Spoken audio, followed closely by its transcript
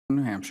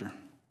New Hampshire.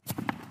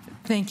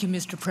 Thank you,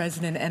 Mr.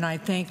 President, and I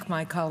thank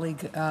my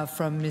colleague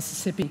from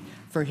Mississippi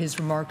for his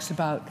remarks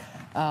about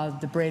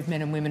the brave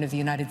men and women of the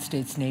United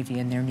States Navy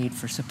and their need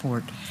for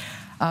support.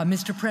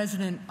 Mr.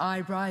 President,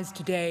 I rise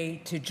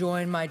today to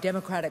join my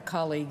Democratic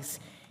colleagues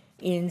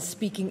in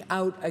speaking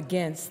out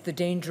against the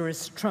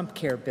dangerous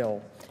Trumpcare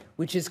bill,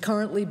 which is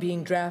currently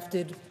being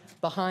drafted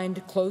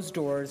behind closed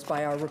doors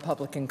by our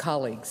Republican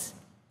colleagues.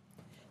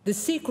 The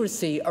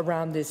secrecy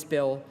around this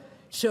bill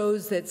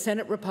shows that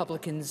Senate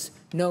Republicans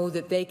know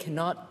that they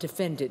cannot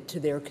defend it to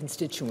their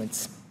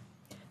constituents.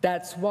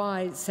 That's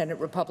why Senate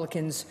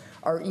Republicans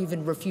are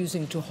even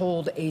refusing to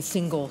hold a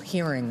single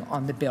hearing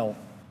on the bill.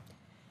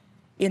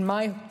 In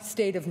my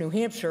state of New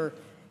Hampshire,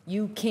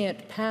 you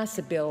can't pass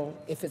a bill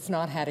if it's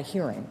not had a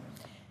hearing.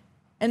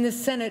 And the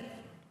Senate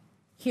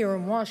here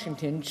in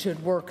Washington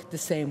should work the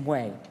same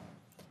way.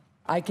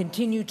 I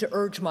continue to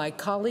urge my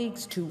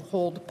colleagues to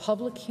hold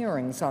public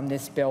hearings on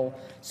this bill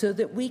so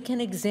that we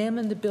can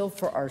examine the bill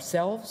for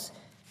ourselves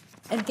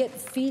and get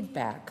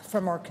feedback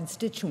from our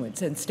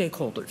constituents and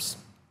stakeholders.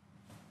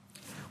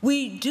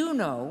 We do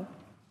know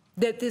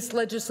that this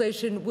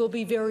legislation will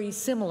be very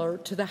similar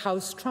to the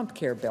House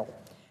Trumpcare bill,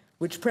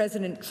 which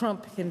President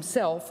Trump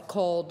himself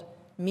called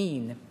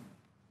mean.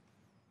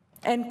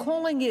 And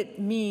calling it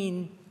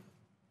mean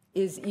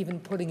is even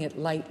putting it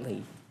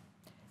lightly.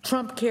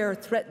 Trumpcare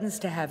threatens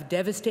to have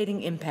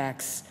devastating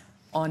impacts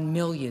on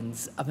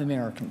millions of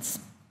Americans.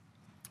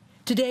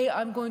 Today,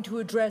 I'm going to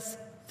address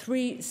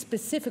 3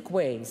 specific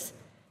ways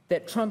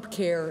that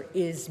Trumpcare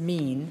is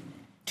mean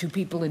to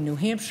people in New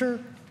Hampshire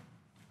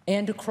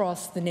and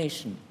across the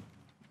nation.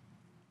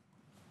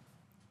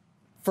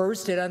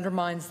 First, it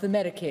undermines the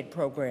Medicaid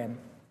program.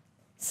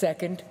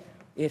 Second,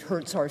 it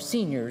hurts our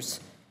seniors.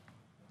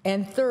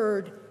 And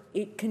third,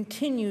 it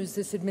continues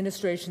this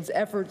administration's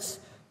efforts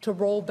to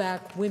roll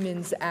back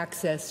women's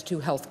access to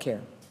health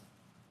care.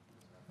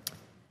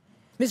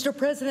 Mr.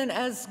 President,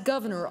 as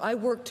governor, I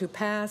worked to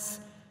pass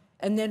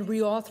and then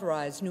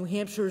reauthorize New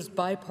Hampshire's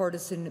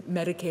bipartisan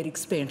Medicaid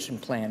expansion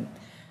plan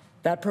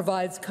that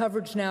provides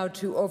coverage now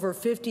to over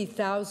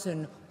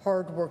 50,000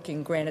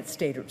 hardworking Granite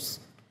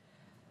Staters.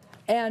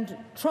 And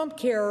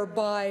Trumpcare,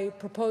 by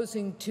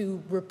proposing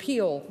to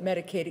repeal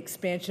Medicaid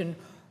expansion,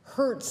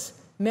 hurts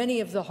many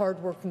of the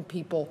hardworking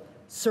people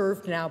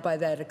served now by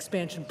that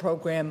expansion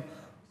program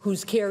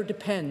whose care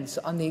depends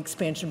on the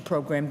expansion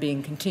program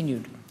being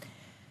continued.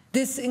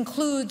 This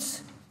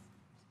includes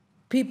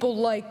people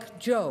like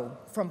Joe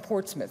from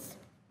Portsmouth.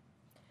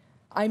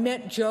 I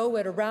met Joe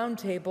at a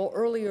roundtable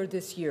earlier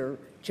this year.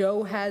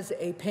 Joe has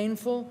a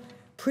painful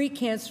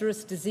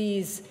precancerous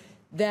disease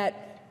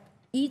that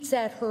eats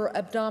at her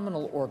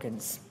abdominal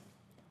organs.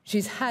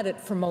 She's had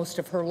it for most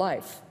of her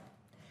life.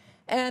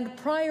 And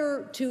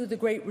prior to the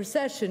Great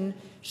Recession,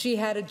 she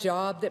had a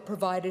job that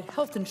provided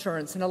health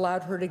insurance and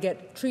allowed her to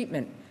get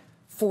treatment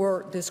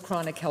for this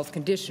chronic health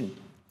condition.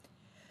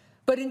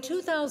 But in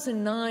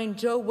 2009,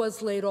 Joe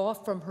was laid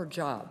off from her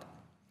job,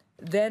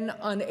 then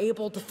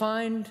unable to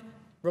find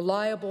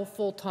reliable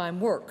full-time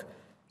work.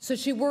 So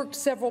she worked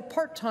several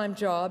part-time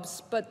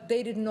jobs, but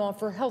they didn't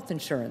offer health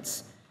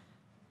insurance.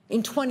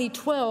 In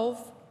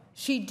 2012,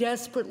 she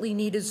desperately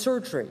needed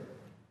surgery.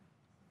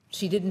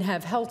 She didn't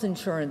have health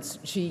insurance.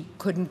 She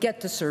couldn't get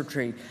the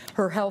surgery.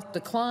 Her health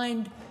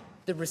declined,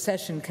 the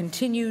recession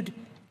continued,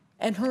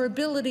 and her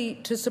ability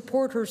to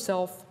support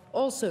herself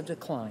also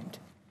declined.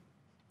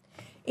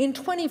 In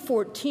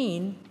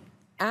 2014,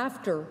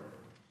 after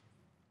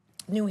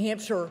New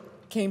Hampshire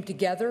came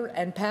together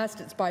and passed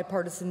its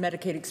bipartisan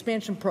Medicaid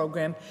expansion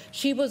program,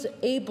 she was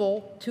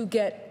able to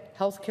get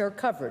health care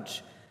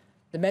coverage.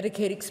 The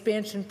Medicaid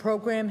expansion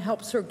program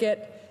helps her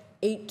get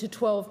 8 to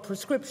 12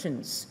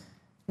 prescriptions,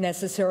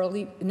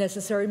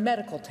 necessary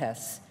medical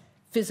tests,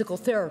 physical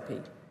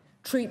therapy,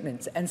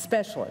 treatments, and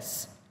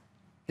specialists.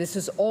 This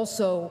has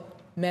also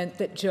meant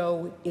that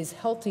Joe is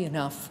healthy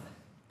enough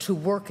to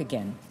work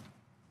again.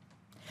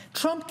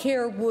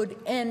 Trumpcare would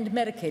end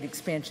Medicaid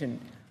expansion,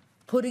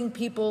 putting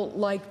people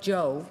like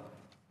Joe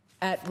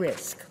at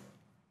risk.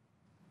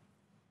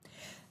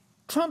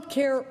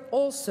 Trumpcare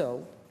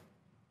also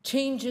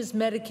changes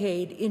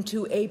Medicaid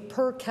into a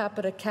per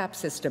capita cap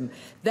system.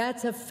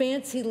 That's a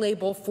fancy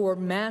label for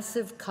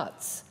massive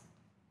cuts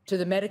to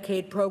the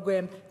Medicaid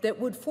program that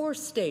would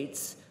force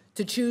states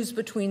to choose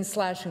between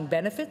slashing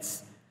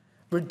benefits,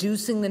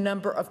 reducing the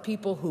number of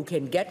people who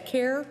can get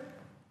care,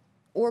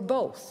 or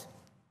both.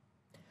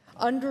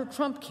 Under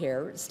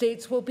Trumpcare,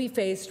 states will be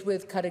faced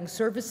with cutting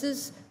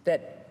services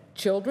that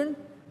children,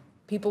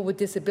 people with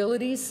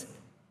disabilities,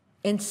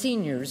 and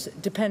seniors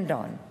depend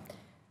on.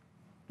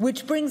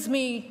 Which brings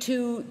me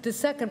to the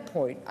second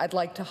point I'd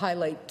like to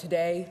highlight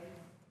today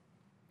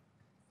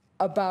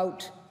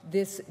about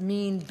this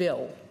mean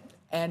bill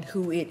and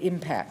who it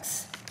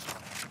impacts.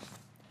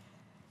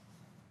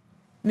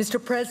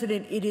 Mr.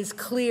 President, it is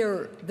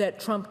clear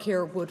that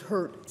Trumpcare would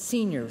hurt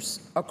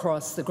seniors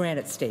across the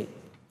Granite State.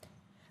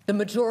 The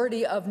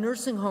majority of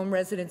nursing home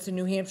residents in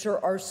New Hampshire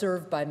are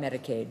served by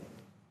Medicaid.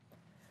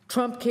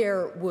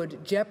 Trumpcare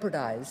would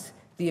jeopardize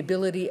the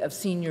ability of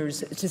seniors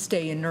to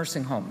stay in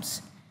nursing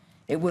homes.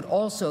 It would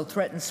also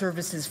threaten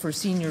services for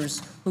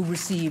seniors who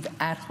receive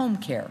at-home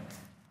care.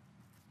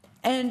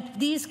 And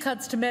these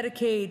cuts to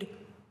Medicaid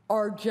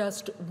are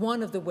just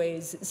one of the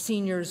ways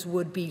seniors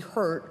would be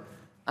hurt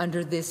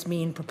under this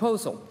mean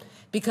proposal,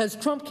 because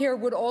Trumpcare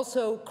would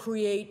also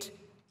create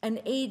an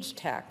age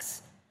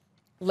tax,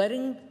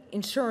 letting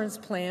insurance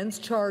plans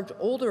charge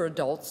older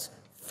adults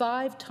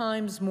 5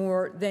 times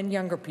more than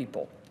younger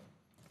people.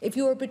 If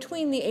you are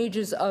between the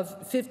ages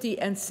of 50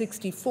 and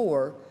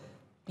 64,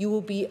 you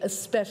will be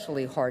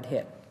especially hard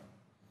hit.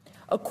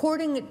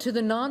 According to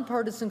the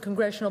nonpartisan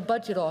Congressional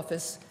Budget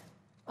Office,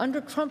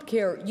 under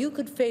Trumpcare, you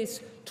could face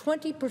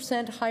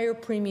 20% higher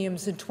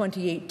premiums in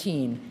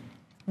 2018,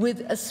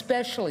 with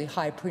especially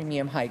high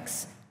premium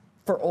hikes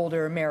for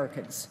older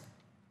Americans.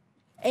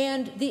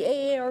 And the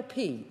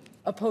AARP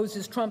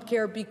opposes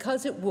Trumpcare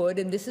because it would,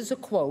 and this is a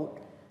quote,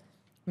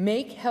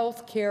 make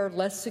health care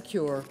less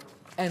secure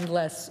and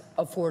less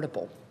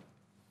affordable.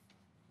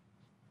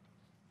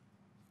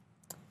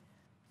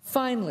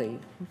 Finally,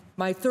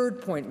 my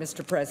third point,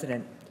 Mr.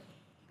 President,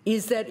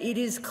 is that it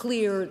is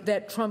clear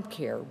that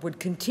Trumpcare would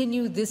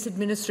continue this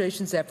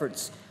administration's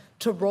efforts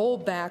to roll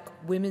back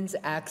women's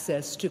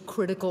access to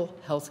critical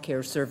health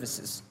care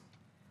services.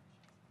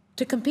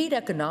 To compete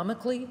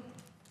economically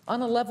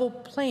on a level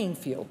playing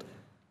field,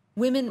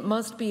 women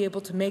must be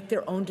able to make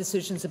their own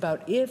decisions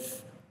about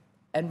if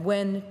and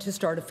when to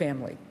start a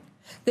family.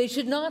 They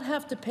should not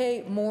have to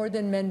pay more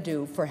than men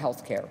do for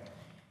health care,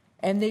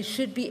 and they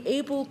should be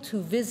able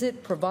to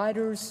visit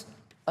providers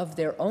of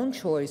their own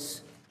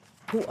choice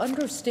who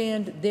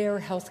understand their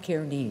health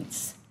care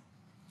needs.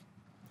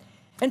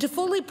 And to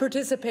fully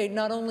participate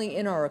not only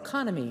in our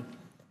economy,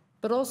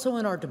 but also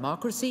in our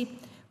democracy,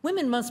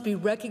 women must be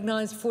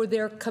recognized for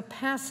their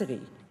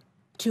capacity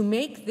to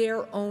make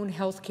their own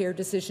health care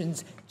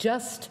decisions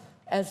just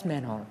as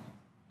men are.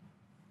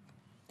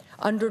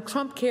 Under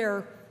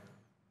Trumpcare,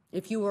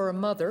 if you are a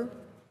mother,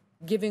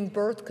 giving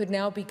birth could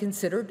now be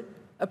considered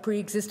a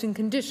pre-existing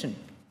condition.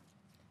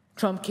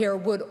 Trumpcare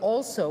would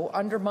also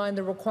undermine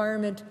the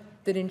requirement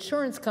that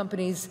insurance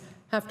companies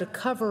have to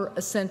cover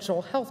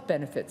essential health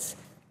benefits,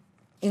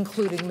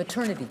 including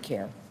maternity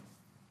care.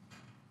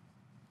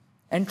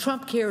 And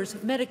Trumpcare's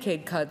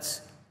Medicaid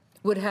cuts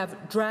would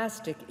have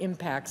drastic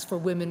impacts for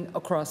women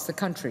across the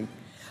country.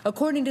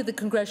 According to the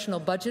Congressional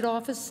Budget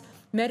Office,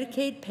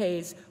 Medicaid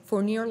pays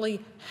for nearly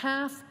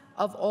half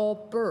of all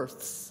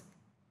births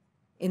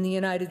in the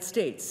United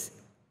States,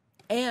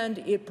 and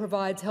it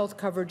provides health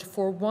coverage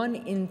for 1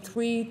 in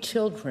 3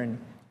 children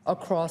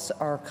across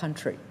our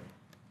country.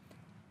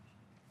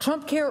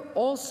 Trumpcare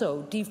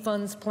also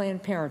defunds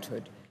Planned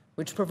Parenthood,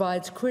 which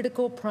provides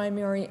critical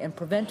primary and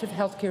preventive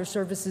health care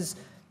services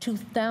to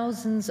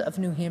thousands of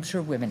New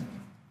Hampshire women,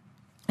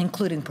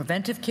 including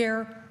preventive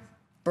care,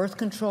 birth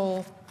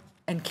control,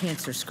 and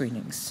cancer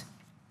screenings.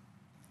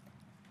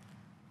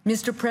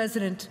 Mr.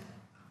 President,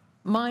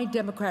 my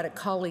Democratic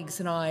colleagues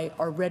and I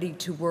are ready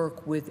to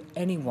work with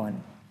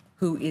anyone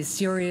who is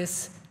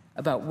serious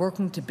about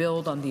working to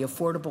build on the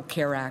Affordable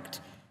Care Act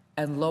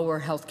and lower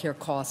health care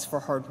costs for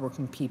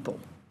hardworking people.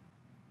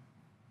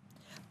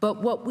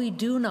 But what we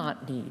do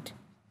not need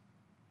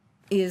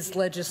is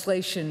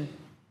legislation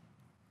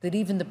that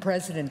even the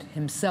President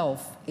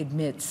himself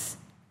admits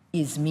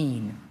is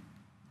mean.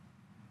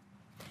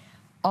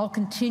 I'll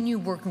continue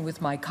working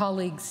with my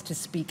colleagues to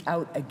speak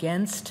out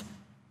against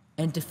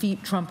and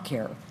defeat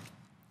Trumpcare,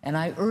 and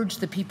I urge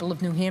the people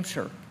of New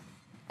Hampshire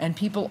and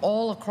people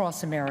all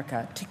across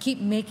America to keep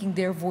making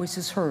their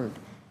voices heard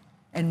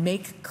and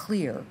make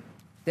clear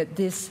that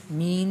this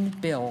mean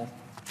bill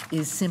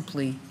is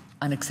simply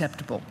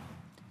unacceptable.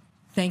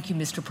 Thank you,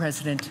 Mr.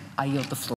 President. I yield the floor.